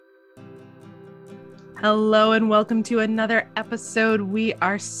Hello and welcome to another episode. We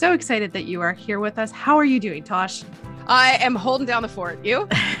are so excited that you are here with us. How are you doing, Tosh? I am holding down the fort. You?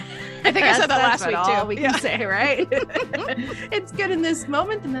 I think I said that last week too. We can say, right? It's good in this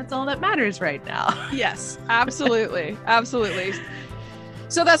moment, and that's all that matters right now. Yes, absolutely. Absolutely.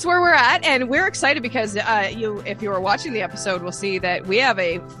 So that's where we're at, and we're excited because if you are watching the episode, will see that we have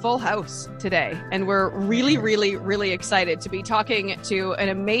a full house today, and we're really excited to be talking to an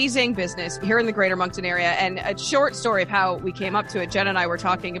amazing business here in the Greater Moncton area. And a short story of how we came up to it. Jen and I were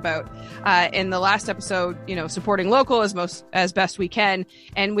talking about in the last episode, supporting local as best we can,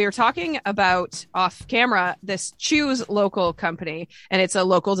 and we were talking about off camera this Choose Local company, and it's a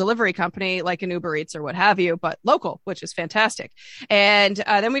local delivery company like an Uber Eats or what have you, but local, which is fantastic. And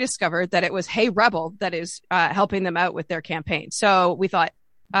then we discovered that it was Hey Rebel that is helping them out with their campaign. So we thought,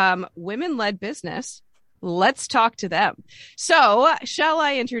 women-led business, let's talk to them. So shall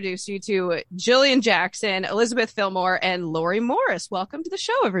I introduce you to Jillian Jackson, Elizabeth Fillmore, and Lori Morris. Welcome to the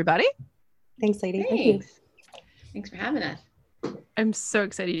show, everybody. Thanks, lady. Thanks for having us. I'm so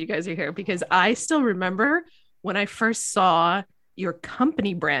excited you guys are here because I still remember when I first saw your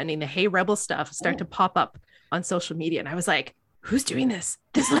company branding, the Hey Rebel stuff, start to pop up on social media. And I was like, who's doing this?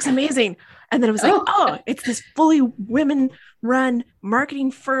 This looks amazing. And then it was like, it's this fully women-run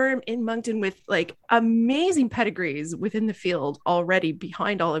marketing firm in Moncton with like amazing pedigrees within the field already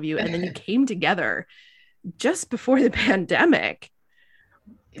behind all of you. And then you came together just before the pandemic.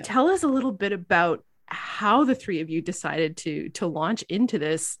 Yeah. Tell us a little bit about how the three of you decided to launch into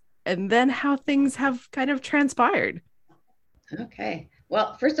this and then how things have kind of transpired. Okay.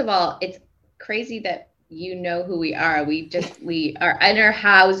 Well, first of all, it's crazy that you know who we are. We are in our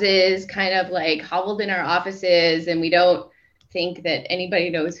houses, kind of like hobbled in our offices, and we don't think that anybody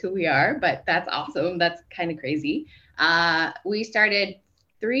knows who we are, but that's awesome. That's kind of crazy. We started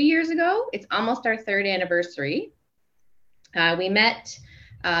 3 years ago. It's almost our third anniversary. We met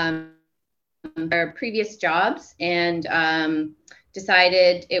our previous jobs and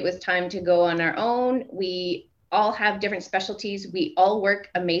decided it was time to go on our own. We all have different specialties. We all work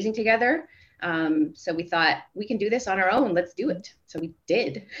amazing together. So we thought we can do this on our own. Let's do it. So we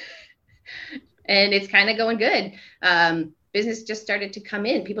did. And it's kind of going good. Business just started to come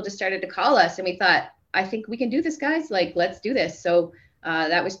in. People just started to call us and we thought, I think we can do this, guys. Like, let's do this. So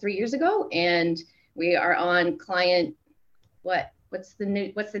that was 3 years ago. And we are on client, what's the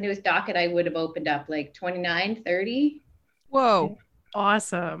newest docket I would have opened up? Like 29, 30? Whoa.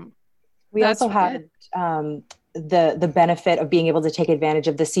 Awesome. We also had the benefit of being able to take advantage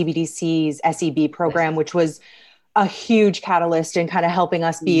of the CBDC's SEB program, which was a huge catalyst in kind of helping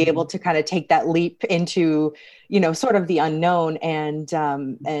us be able to kind of take that leap into, sort of the unknown and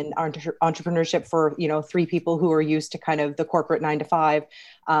entrepreneurship for, three people who are used to kind of the corporate 9 to 5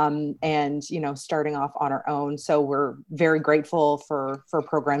 and, starting off on our own. So we're very grateful for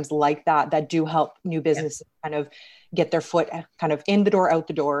programs like that do help new businesses kind of get their foot kind of in the door, out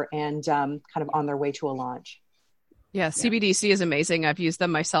the door, and kind of on their way to a launch. Yeah, CBDC is amazing. I've used them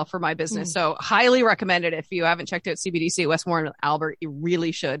myself for my business. So highly recommend it. If you haven't checked out CBDC, Westmore and Albert, you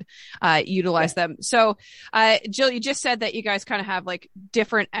really should utilize them. So Jill, you just said that you guys kind of have like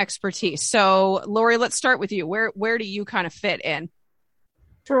different expertise. So Lori, let's start with you. Where do you kind of fit in?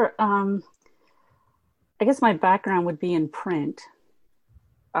 Sure. I guess my background would be in print.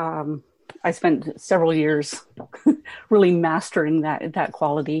 I spent several years really mastering that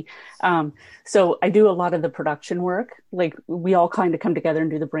quality. So I do a lot of the production work. Like we all kind of come together and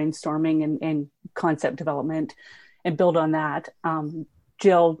do the brainstorming and concept development and build on that.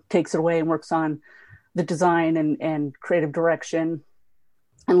 Jill takes it away and works on the design and creative direction.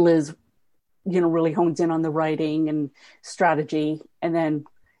 And Liz, really hones in on the writing and strategy. And then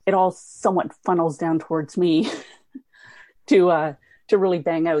it all somewhat funnels down towards me to really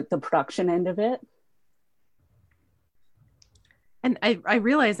bang out the production end of it. And I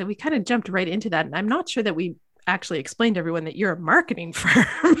realized that we kind of jumped right into that. And I'm not sure that we actually explained to everyone that you're a marketing firm.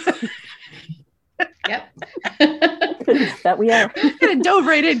 Yep. That we are. Kind of dove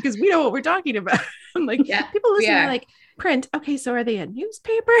right in because we know what we're talking about. I'm like, people listening are like, print. Okay, so are they a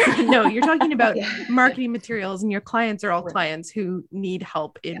newspaper? No, you're talking about marketing materials, and your clients are all clients who need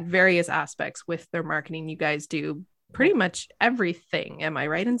help in various aspects with their marketing. You guys do pretty much everything. Am I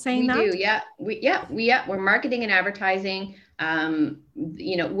right in saying that? We do. We're marketing and advertising.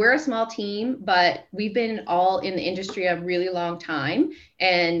 We're a small team, but we've been all in the industry a really long time.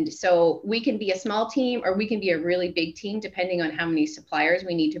 And so we can be a small team or we can be a really big team, depending on how many suppliers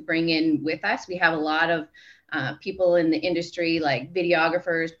we need to bring in with us. We have a lot of people in the industry, like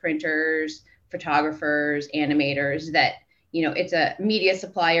videographers, printers, photographers, animators that, it's a media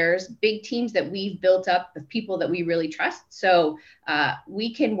suppliers, big teams that we've built up of people that we really trust. So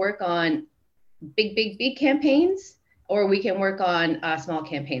we can work on big campaigns, or we can work on small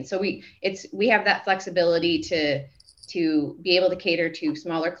campaigns. So we have that flexibility to be able to cater to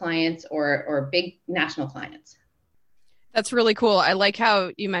smaller clients or big national clients. That's really cool. I like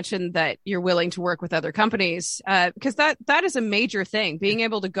how you mentioned that you're willing to work with other companies, because that is a major thing, being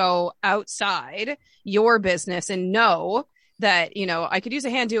able to go outside your business and know that, I could use a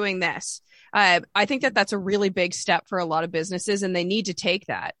hand doing this. I think that that's a really big step for a lot of businesses, and they need to take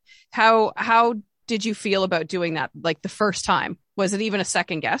that. How did you feel about doing that? Like the first time, was it even a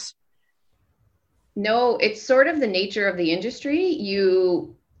second guess? No, it's sort of the nature of the industry.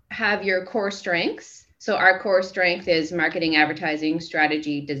 You have your core strengths. So our core strength is marketing, advertising,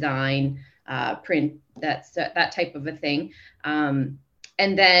 strategy, design, print, that type of a thing. And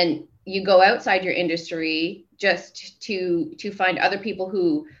then you go outside your industry just to find other people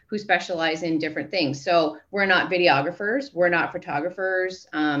who specialize in different things. So we're not videographers, we're not photographers,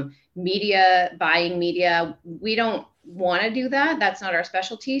 buying media. We don't want to do that. That's not our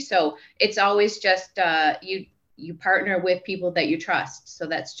specialty. So it's always just you partner with people that you trust. So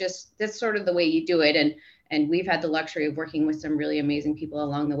that's sort of the way you do it. And we've had the luxury of working with some really amazing people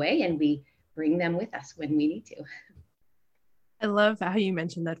along the way, and we bring them with us when we need to. I love how you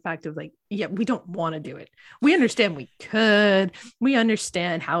mentioned that fact of like, yeah, we don't want to do it. We understand we could, we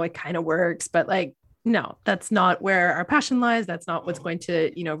understand how it kind of works, but like, no, that's not where our passion lies. That's not what's going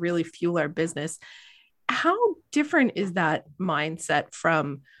to, really fuel our business. How different is that mindset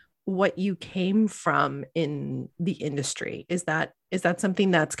from what you came from in the industry? Is that something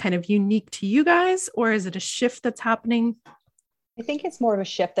that's kind of unique to you guys, or is it a shift that's happening? I think it's more of a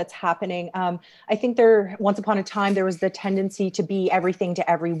shift that's happening. I think once upon a time, there was the tendency to be everything to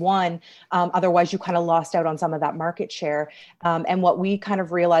everyone. Otherwise, you kind of lost out on some of that market share. And what we kind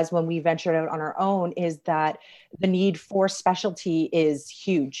of realized when we ventured out on our own is that the need for specialty is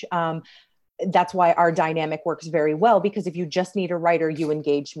huge. That's why our dynamic works very well, because if you just need a writer, you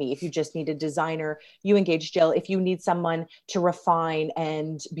engage me. If you just need a designer, you engage Jill. If you need someone to refine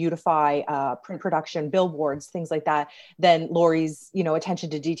and beautify print production, billboards, things like that, then Lori's, attention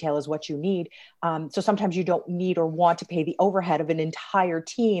to detail is what you need. So sometimes you don't need or want to pay the overhead of an entire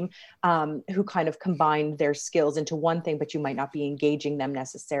team who kind of combine their skills into one thing, but you might not be engaging them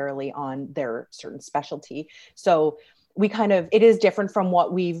necessarily on their certain specialty. So it is different from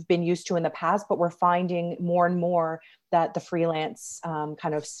what we've been used to in the past, but we're finding more and more that the freelance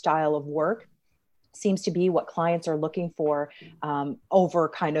kind of style of work seems to be what clients are looking for over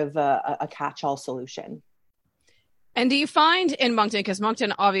kind of a catch-all solution. And do you find in Moncton, because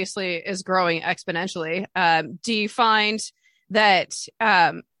Moncton obviously is growing exponentially, do you find that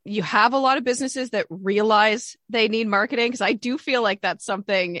you have a lot of businesses that realize they need marketing? Because I do feel like that's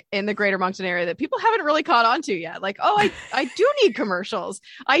something in the greater Moncton area that people haven't really caught on to yet. Like, oh, I do need commercials.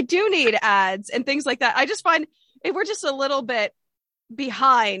 I do need ads and things like that. I just find we're just a little bit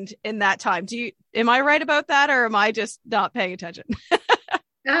behind in that time. Am I right about that, or am I just not paying attention?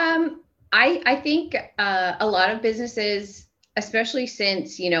 I think a lot of businesses, especially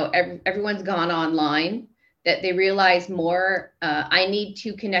since, everyone's gone online, that they realize more, I need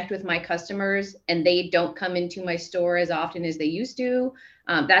to connect with my customers, and they don't come into my store as often as they used to.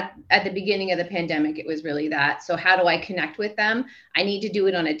 That at the beginning of the pandemic, it was really that. So how do I connect with them? I need to do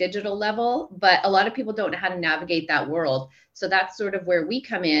it on a digital level, but a lot of people don't know how to navigate that world. So that's sort of where we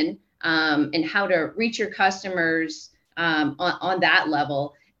come in, and how to reach your customers on that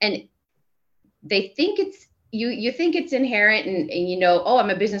level. And they think you think it's inherent and oh, I'm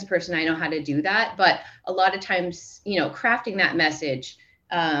a business person, I know how to do that. But a lot of times, crafting that message,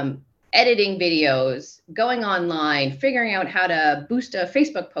 editing videos, going online, figuring out how to boost a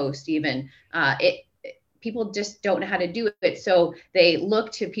Facebook post even, people just don't know how to do it. So they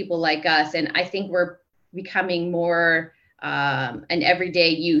look to people like us. And I think we're becoming more an everyday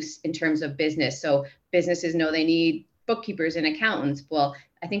use in terms of business. So businesses know they need bookkeepers and accountants. Well,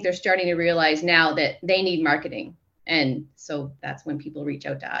 I think they're starting to realize now that they need marketing. And so that's when people reach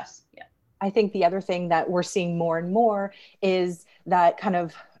out to us. Yeah. I think the other thing that we're seeing more and more is that kind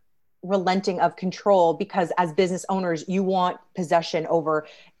of relenting of control, because as business owners, you want possession over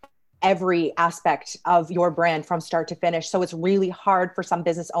every aspect of your brand from start to finish. So it's really hard for some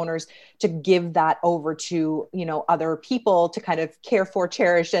business owners to give that over to, other people to kind of care for,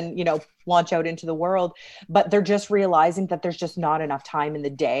 cherish, and, launch out into the world. But they're just realizing that there's just not enough time in the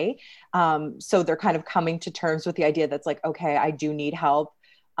day. So they're kind of coming to terms with the idea that's like, okay, I do need help.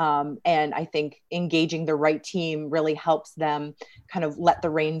 And I think engaging the right team really helps them kind of let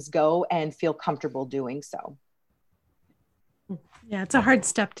the reins go and feel comfortable doing so. Yeah, it's a hard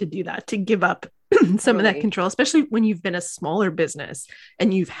step to do that, to give up some of that Totally. control, especially when you've been a smaller business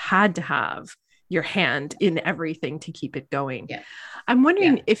and you've had to have your hand in everything to keep it going. Yeah. I'm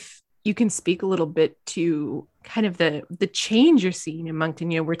wondering Yeah. if you can speak a little bit to kind of the change you're seeing in Moncton.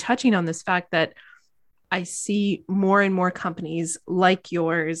 We're touching on this fact that I see more and more companies like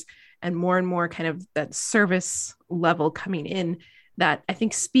yours and more kind of that service level coming in that I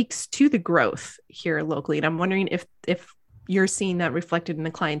think speaks to the growth here locally. And I'm wondering if you're seeing that reflected in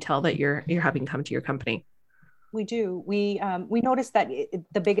the clientele that you're having come to your company. We do. We noticed that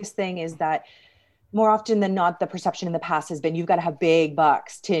the biggest thing is that more often than not, the perception in the past has been you've got to have big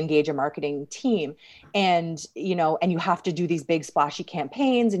bucks to engage a marketing team. And, and you have to do these big splashy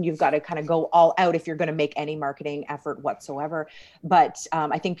campaigns and you've got to kind of go all out if you're going to make any marketing effort whatsoever. But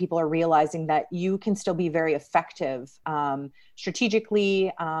I think people are realizing that you can still be very effective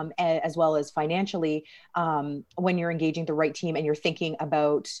strategically as well as financially when you're engaging the right team and you're thinking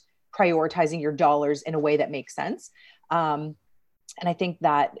about prioritizing your dollars in a way that makes sense. And I think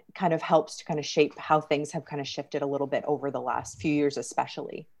that kind of helps to kind of shape how things have kind of shifted a little bit over the last few years,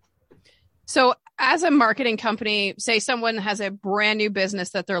 especially. So as a marketing company, say someone has a brand new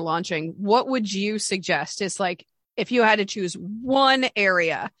business that they're launching, what would you suggest? Is like, if you had to choose one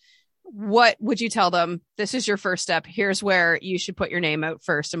area, what would you tell them? This is your first step. Here's where you should put your name out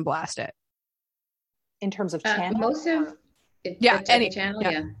first and blast it. In terms of channel? Most of any channel.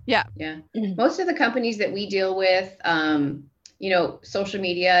 Yeah. Mm-hmm. Most of the companies that we deal with, social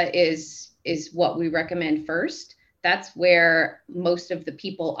media is what we recommend first. That's where most of the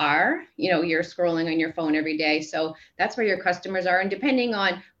people are. You're scrolling on your phone every day. So that's where your customers are. And depending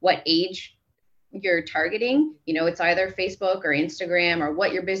on what age you're targeting, it's either Facebook or Instagram or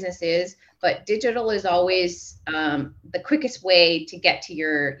what your business is. But digital is always the quickest way to get to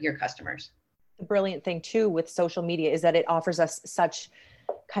your customers. The brilliant thing too with social media is that it offers us such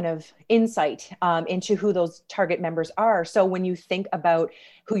kind of insight into who those target members are. So when you think about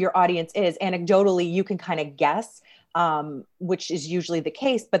who your audience is, anecdotally, you can kind of guess, which is usually the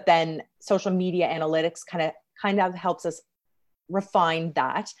case, but then social media analytics kind of helps us refine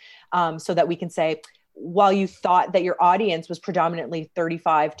that so that we can say, while you thought that your audience was predominantly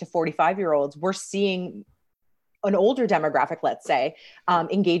 35 to 45-year-olds, we're seeing an older demographic, let's say,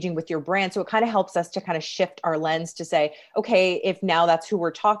 engaging with your brand. So it kind of helps us to kind of shift our lens to say, okay, if now that's who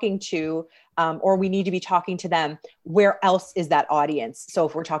we're talking to, or we need to be talking to them, where else is that audience? So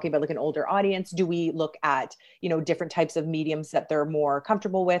if we're talking about like an older audience, do we look at, different types of mediums that they're more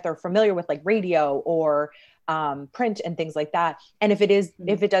comfortable with or familiar with, like radio or print and things like that. And if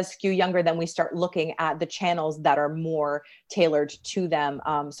it does skew younger, then we start looking at the channels that are more tailored to them.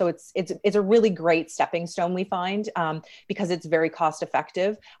 So it's a really great stepping stone, we find, because it's very cost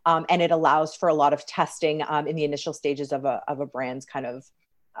effective and it allows for a lot of testing in the initial stages of a brand's kind of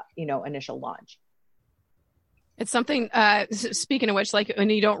initial launch. It's something, speaking of which, like when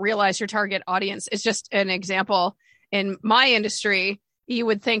you don't realize your target audience, it's just an example in my industry. You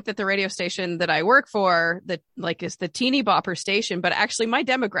would think that the radio station that I work for is the teeny bopper station, but actually my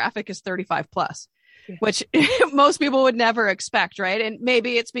demographic is 35 plus, which most people would never expect. Right. And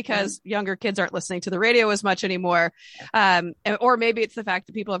maybe it's because younger kids aren't listening to the radio as much anymore. Or maybe it's the fact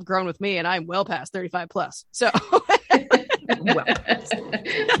that people have grown with me and I'm well past 35 plus. So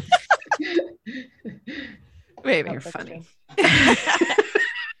maybe you're funny.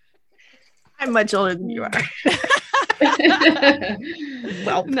 I'm much older than you are.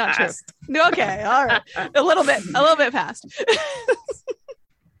 Well, not past. true. Okay, all right, a little bit past.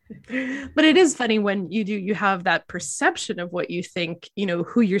 But it is funny when you have that perception of what you think,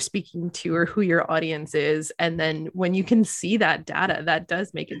 who you're speaking to or who your audience is, and then when you can see that data, that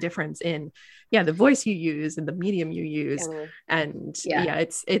does make a difference in the voice you use and the medium you use, and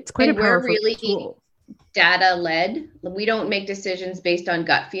it's quite a powerful tool. Data led. We don't make decisions based on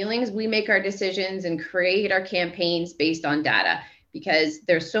gut feelings. We make our decisions and create our campaigns based on data because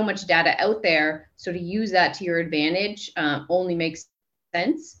there's so much data out there. So to use that to your advantage only makes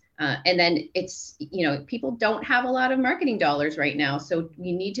sense. And then it's, people don't have a lot of marketing dollars right now. So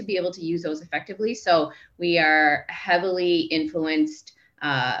you need to be able to use those effectively. So we are heavily influenced.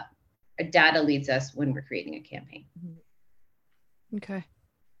 Data leads us when we're creating a campaign. Okay.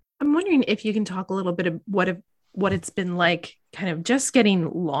 I'm wondering if you can talk a little bit of what it's been like kind of just getting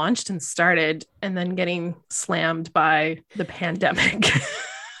launched and started and then getting slammed by the pandemic.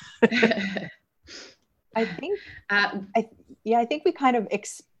 I think, I think we kind of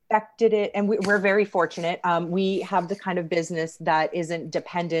expected it, and we're very fortunate. We have the kind of business that isn't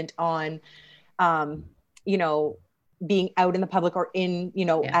dependent on, being out in the public or in,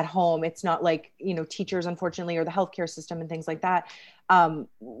 Yeah. at home. It's not like, teachers, unfortunately, or the healthcare system and things like that.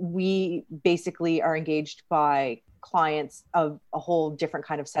 We basically are engaged by clients of a whole different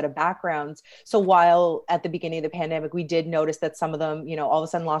kind of set of backgrounds. So while at the beginning of the pandemic, we did notice that some of them, all of a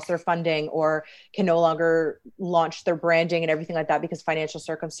sudden lost their funding or can no longer launch their branding and everything like that because financial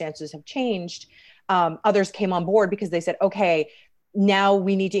circumstances have changed. Others came on board because they said, okay, now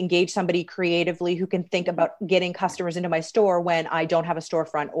we need to engage somebody creatively who can think about getting customers into my store when I don't have a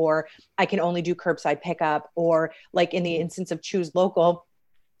storefront, or I can only do curbside pickup, or like in the instance of Choose Local,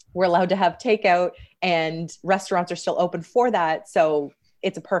 we're allowed to have takeout and restaurants are still open for that. So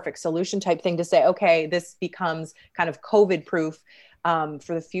it's a perfect solution type thing to say, okay, this becomes kind of COVID proof for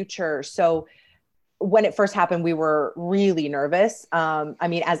the future. So when it first happened, we were really nervous. I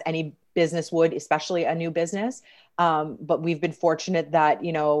mean, as any business would, especially a new business. But we've been fortunate that,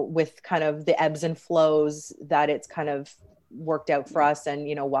 with kind of the ebbs and flows, that it's kind of worked out for us. And,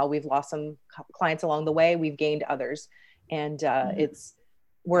 while we've lost some clients along the way, we've gained others. And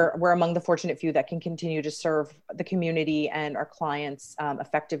we're among the fortunate few that can continue to serve the community and our clients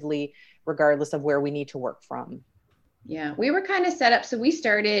effectively, regardless of where we need to work from. Yeah, we were kind of set up. So we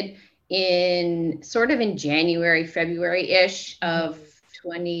started in January, February-ish of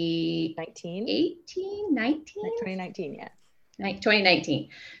 2019. 2019, yeah. 2019.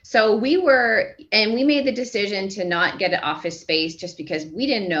 So we made the decision to not get an office space just because we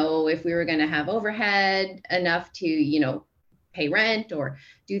didn't know if we were going to have overhead enough to, pay rent or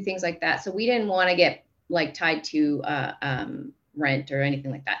do things like that. So we didn't want to get like tied to rent or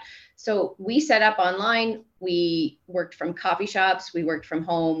anything like that. So we set up online. We worked from coffee shops. We worked from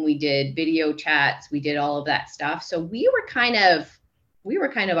home. We did video chats. We did all of that stuff. So we were kind of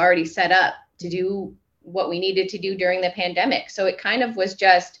already set up to do what we needed to do during the pandemic. So it kind of was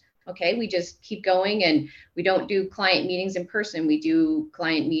just, okay, we just keep going, and we don't do client meetings in person. We do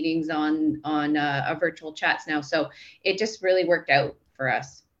client meetings on a virtual chats now. So it just really worked out for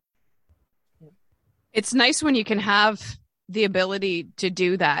us. It's nice when you can have the ability to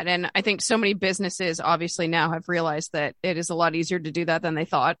do that. And I think so many businesses obviously now have realized that it is a lot easier to do that than they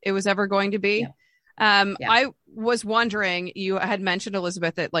thought it was ever going to be. Yeah. I was wondering, you had mentioned,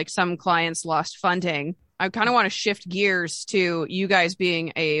 Elizabeth, that like some clients lost funding. I kind of want to shift gears to you guys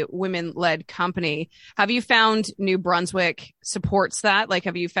being a women-led company. Have you found New Brunswick supports that? Like,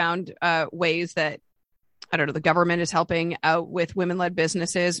 have you found ways that, I don't know, the government is helping out with women-led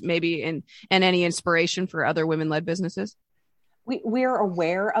businesses, maybe and any inspiration for other women-led businesses? We're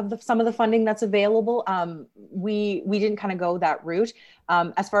aware of some of the funding that's available. We didn't kind of go that route.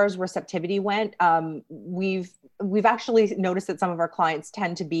 As far as receptivity went, we've actually noticed that some of our clients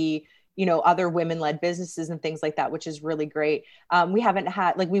tend to be, other women-led businesses and things like that, which is really great. We haven't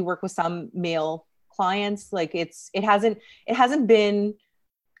had, like, we work with some male clients. Like it hasn't been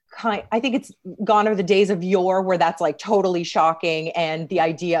I think it's gone are the days of yore where that's like totally shocking. And the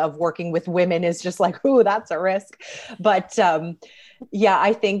idea of working with women is just like, ooh, that's a risk. But yeah,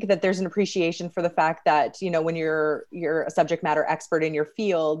 I think that there's an appreciation for the fact that, when you're a subject matter expert in your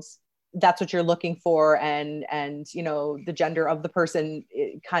fields, that's what you're looking for. And the gender of the person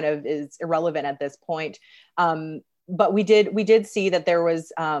kind of is irrelevant at this point. But we did see that there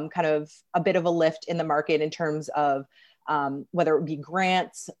was kind of a bit of a lift in the market in terms of whether it be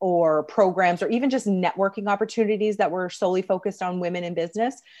grants or programs or even just networking opportunities that were solely focused on women in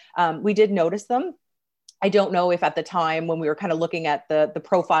business. We did notice them. I don't know if at the time when we were kind of looking at the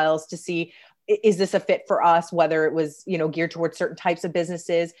profiles to see, is this a fit for us, whether it was, geared towards certain types of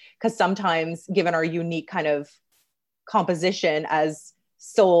businesses, because sometimes given our unique kind of composition as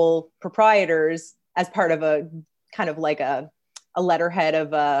sole proprietors, as part of a kind of like a letterhead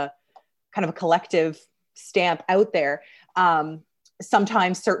of a kind of a collective stamp out there,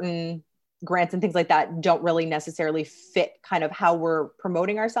 sometimes certain grants and things like that don't really necessarily fit kind of how we're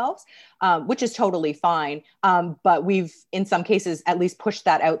promoting ourselves, which is totally fine. But we've, in some cases, at least pushed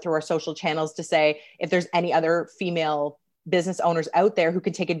that out through our social channels to say, if there's any other female business owners out there who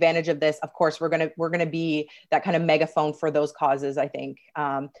can take advantage of this, of course, we're going to be that kind of megaphone for those causes. I think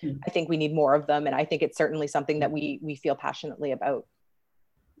we need more of them. And I think it's certainly something that we feel passionately about.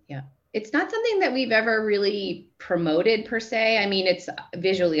 Yeah. It's not something that we've ever really promoted per se. I mean, it's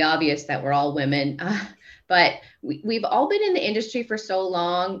visually obvious that we're all women, but we've all been in the industry for so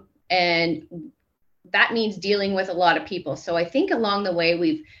long, and that means dealing with a lot of people. So I think along the way,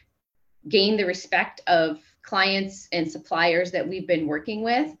 we've gained the respect of clients and suppliers that we've been working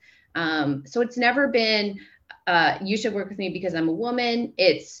with. So it's never been, you should work with me because I'm a woman.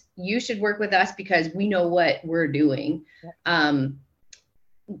 It's, you should work with us because we know what we're doing.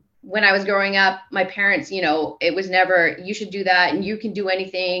 when I was growing up, my parents, you know, it was never, you should do that and you can do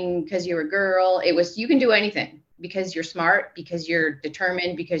anything because you're a girl. It was, you can do anything because you're smart, because you're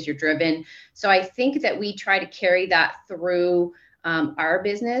determined, because you're driven. So I think that we try to carry that through our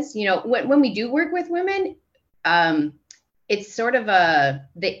business. You know, when we do work with women, it's sort of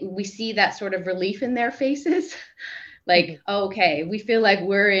we see that sort of relief in their faces. Like, okay, we feel like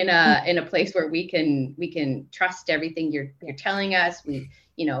we're in a place where we can trust everything you're telling us.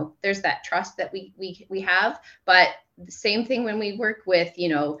 You know, there's that trust that we have. But the same thing when we work with, you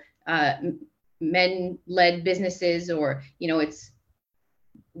know, men-led businesses, or, you know,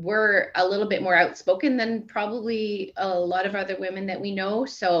 we're a little bit more outspoken than probably a lot of other women that we know.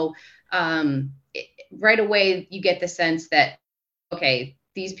 So right away, you get the sense that, okay,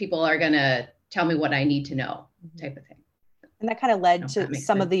 these people are going to tell me what I need to know, type of thing. And that kind of led to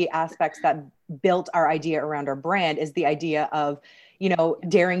some of the aspects that built our idea around our brand, is the idea of, you know,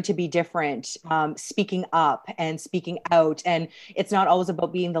 daring to be different, speaking up and speaking out. And it's not always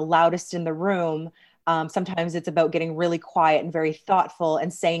about being the loudest in the room. Sometimes it's about getting really quiet and very thoughtful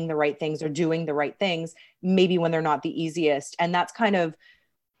and saying the right things or doing the right things, maybe when they're not the easiest. And that's kind of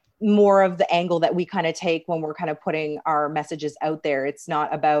more of the angle that we kind of take when we're kind of putting our messages out there. It's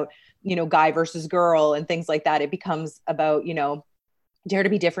not about, you know, guy versus girl and things like that. It becomes about, you know, dare to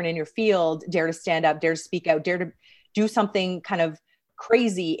be different in your field, dare to stand up, dare to speak out, dare to do something kind of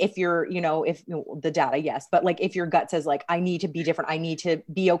crazy. If you're, you know, if the data, yes, but like if your gut says like, I need to be different, I need to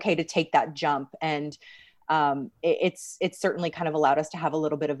be okay to take that jump. And it's certainly kind of allowed us to have a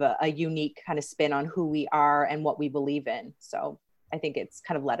little bit of a unique kind of spin on who we are and what we believe in. So I think it's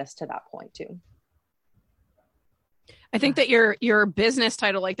kind of led us to that point too. I think that your business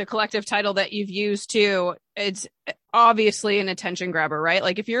title, like the collective title that you've used too, it's obviously an attention grabber, right?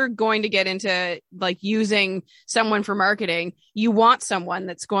 Like if you're going to get into like using someone for marketing, you want someone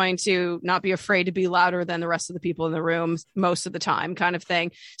that's going to not be afraid to be louder than the rest of the people in the room most of the time, kind of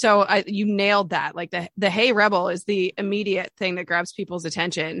thing. So you nailed that. Like the Hey Rebel is the immediate thing that grabs people's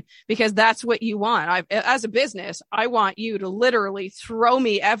attention, because that's what you want. As a business, I want you to literally throw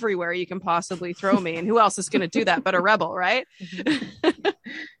me everywhere you can possibly throw me. And who else is going to do that but a rebel, right?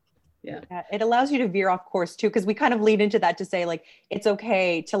 Yeah. It allows you to veer off course too, because we kind of lead into that to say like, it's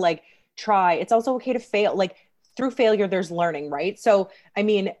okay to like try. It's also okay to fail. Like through failure, there's learning, right? So, I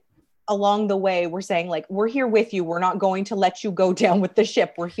mean, along the way, we're saying like, we're here with you. We're not going to let you go down with the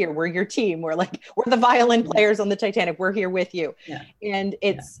ship. We're here. We're your team. We're the violin players on the Titanic. We're here with you. Yeah. And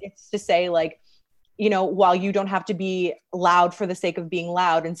it's to say like, you know, while you don't have to be loud for the sake of being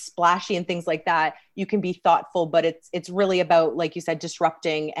loud and splashy and things like that, you can be thoughtful, but it's really about, like you said,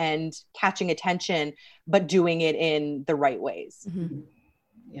 disrupting and catching attention, but doing it in the right ways. Mm-hmm.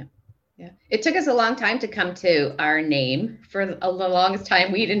 Yeah. It took us a long time to come to our name. For the longest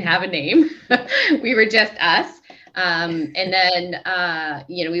time, we didn't have a name. We were just us. And then,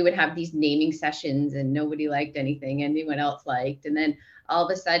 you know, we would have these naming sessions and nobody liked anything anyone else liked. And then all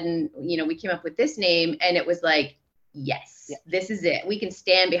of a sudden, you know, we came up with this name and it was like, yes, this is it. We can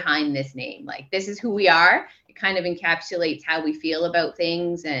stand behind this name. Like, this is who we are. It kind of encapsulates how we feel about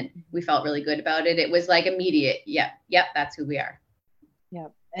things. And we felt really good about it. It was like immediate. Yep, that's who we are. Yeah.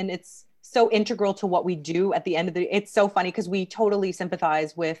 And it's so integral to what we do at the end of the day. It's so funny because we totally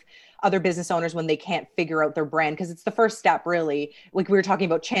sympathize with other business owners when they can't figure out their brand, because it's the first step, really. Like we were talking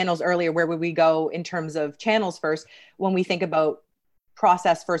about channels earlier, where would we go in terms of channels first? When we think about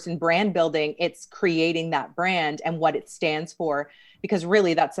process first in brand building, it's creating that brand and what it stands for, because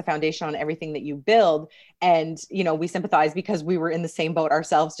really that's the foundation on everything that you build. And, you know, we sympathize because we were in the same boat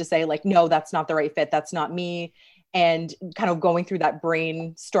ourselves to say like, no, that's not the right fit. That's not me. And kind of going through that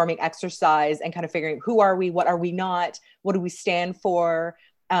brainstorming exercise and kind of figuring who are we, what are we not, what do we stand for?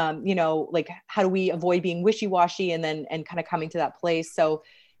 You know, like how do we avoid being wishy-washy, and kind of coming to that place. So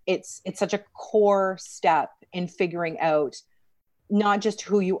it's such a core step in figuring out not just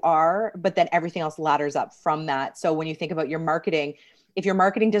who you are, but then everything else ladders up from that. So when you think about your marketing, if your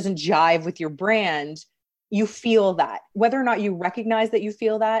marketing doesn't jive with your brand, you feel that. Whether or not you recognize that you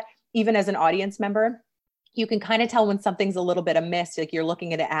feel that, even as an audience member, you can kind of tell when something's a little bit amiss. Like you're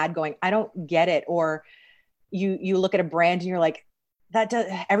looking at an ad going, I don't get it. Or you look at a brand and you're like,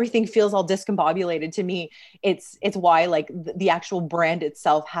 everything feels all discombobulated to me. It's why like the actual brand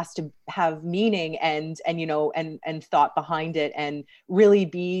itself has to have meaning and you know, and thought behind it, and really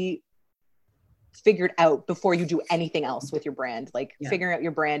be figured out before you do anything else with your brand. Like figuring out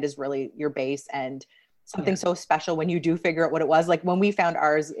your brand is really your base, and something so special when you do figure out what it was. Like when we found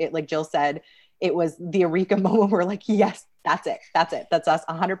ours, it, like Jill said, it was the eureka moment. We're like, yes, that's it. That's us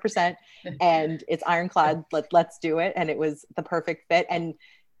 100%. And it's ironclad. Let's do it. And it was the perfect fit. And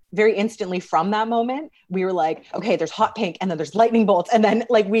very instantly from that moment, we were like, okay, there's hot pink and then there's lightning bolts. And then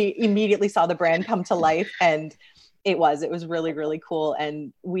like we immediately saw the brand come to life, and it was really, really cool.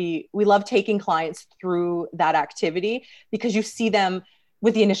 And we love taking clients through that activity, because you see them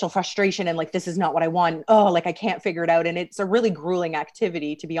with the initial frustration and like, this is not what I want. Oh, like I can't figure it out. And it's a really grueling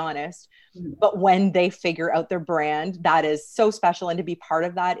activity, to be honest. Mm-hmm. But when they figure out their brand, that is so special. And to be part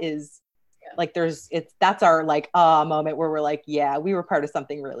of that is like, that's our like, moment where we're like, yeah, we were part of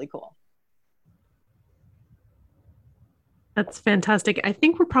something really cool. That's fantastic. I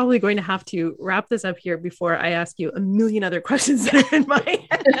think we're probably going to have to wrap this up here before I ask you a million other questions that are in my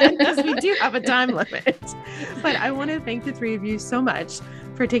head, because we do have a time limit. But I want to thank the three of you so much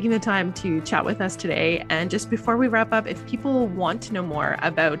for taking the time to chat with us today. And just before we wrap up, if people want to know more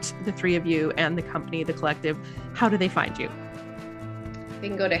about the three of you and the company, the collective, how do they find you? They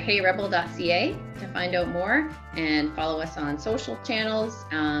can go to heyrebel.ca to find out more, and follow us on social channels.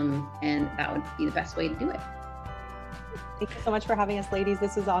 And that would be the best way to do it. Thank you so much for having us, ladies.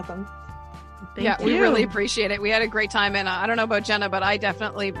 This is awesome. Thank you. We really appreciate it. We had a great time. And I don't know about Jenna, but I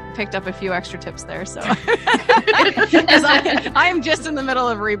definitely picked up a few extra tips there. So I'm just in the middle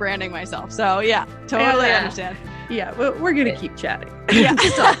of rebranding myself. So yeah, totally understand. Yeah, we're going to keep chatting. Yeah.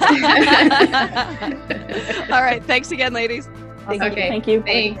 All right. Thanks again, ladies. Thank you. Thank you.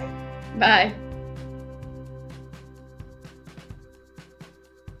 Bye.